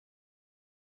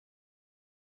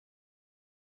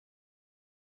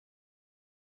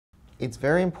It's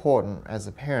very important as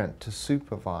a parent to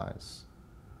supervise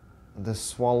the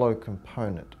swallow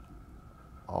component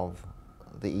of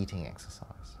the eating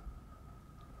exercise.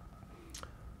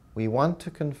 We want to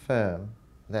confirm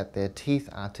that their teeth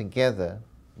are together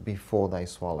before they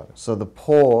swallow. So the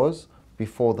pause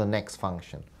before the next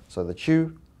function. So the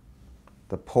chew,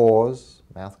 the pause,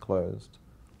 mouth closed,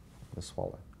 the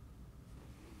swallow.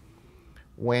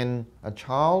 When a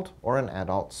child or an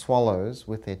adult swallows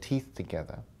with their teeth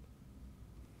together,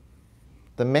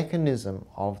 the mechanism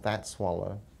of that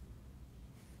swallow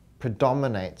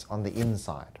predominates on the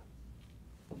inside.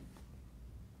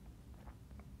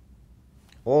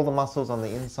 All the muscles on the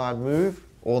inside move,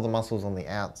 all the muscles on the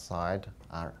outside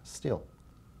are still.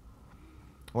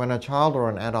 When a child or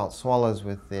an adult swallows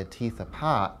with their teeth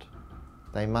apart,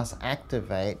 they must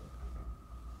activate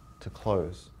to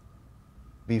close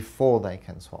before they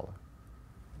can swallow.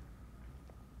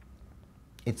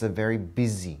 It's a very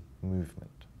busy movement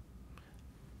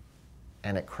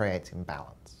and it creates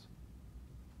imbalance.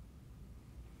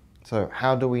 So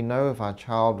how do we know if our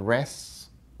child rests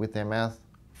with their mouth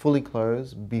fully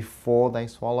closed before they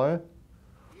swallow?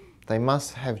 They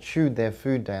must have chewed their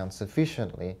food down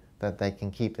sufficiently that they can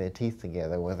keep their teeth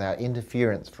together without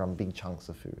interference from big chunks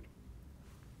of food.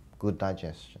 Good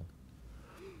digestion.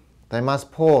 They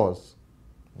must pause.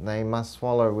 They must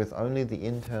swallow with only the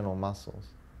internal muscles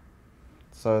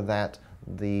so that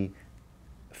the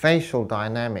facial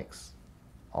dynamics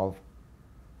of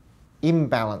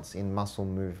imbalance in muscle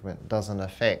movement doesn't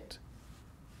affect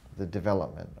the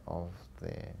development of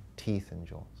their teeth and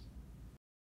jaws.